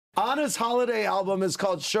Anna's holiday album is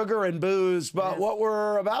called Sugar and Booze, but what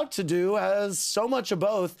we're about to do has so much of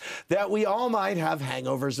both that we all might have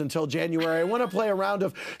hangovers until January. I want to play a round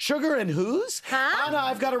of Sugar and Who's? Huh? Anna,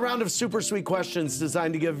 I've got a round of super sweet questions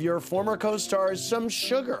designed to give your former co-stars some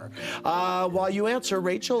sugar. While you answer,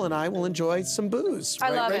 Rachel and I will enjoy some booze. I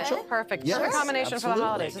right, love Rachel? it. Perfect. Yes, Sugar combination for the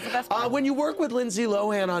holidays. It's the best part. When you work with Lindsay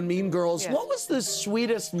Lohan on Mean Girls, Yes. what was the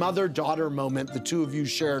sweetest mother-daughter moment the two of you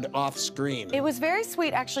shared off screen? It was very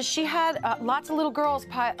sweet, actually. She had lots of little girls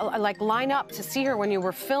line up to see her when you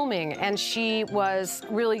were filming, and she was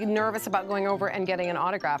really nervous about going over and getting an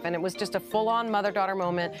autograph. And it was just a full-on mother-daughter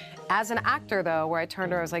moment. As an actor, though, where I turned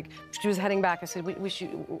to her, I was like, she was heading back. I said,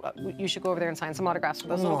 you should go over there and sign some autographs for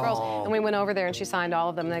those little girls. And we went over there, and she signed all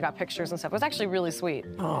of them, and they got pictures and stuff. It was actually really sweet.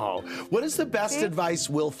 Oh, what is the best advice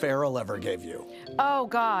Will Ferrell ever gave you? Oh,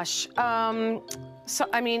 gosh. So,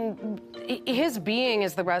 I mean, his being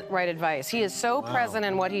is the right advice. He is so present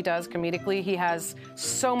in what he does comedically. He has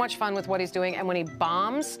so much fun with what he's doing. And when he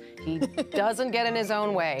bombs, he doesn't get in his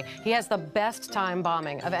own way. He has the best time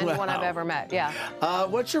bombing of anyone I've ever met. Yeah.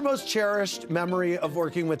 What's your most cherished memory of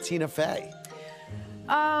working with Tina Fey?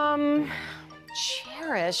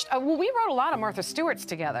 Cherished. Well, we wrote a lot of Martha Stewart's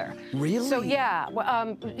together. Really? So yeah.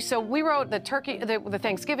 So we wrote the the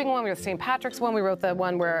Thanksgiving one. We wrote the St. Patrick's one. We wrote the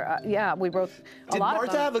one where we wrote a lot of them. Did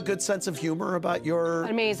Martha have a good sense of humor about your?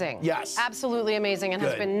 Amazing. Yes. Absolutely amazing, and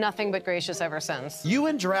has been nothing but gracious ever since. You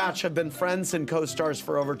and Dratch have been friends and co-stars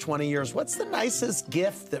for over 20 years. What's the nicest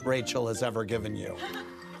gift that Rachel has ever given you?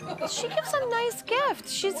 She gives a nice gift.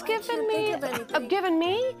 She's given me. Given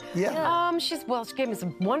me? Yeah. She gave me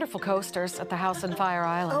some wonderful coasters at the house in Fire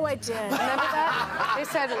Island. Oh, I did. Remember that? They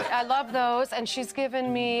said, I love those. And she's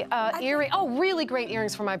given me earrings. Oh, really great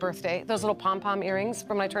earrings for my birthday. Those little pom-pom earrings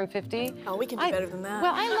from when I turned 50. Oh, we can do better than that.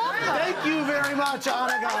 Well, I love them. Thank you very much,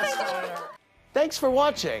 Anna Gasteyer. Thanks for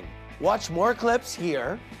watching. Watch more clips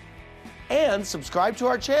here and subscribe to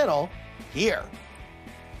our channel here.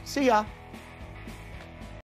 See ya.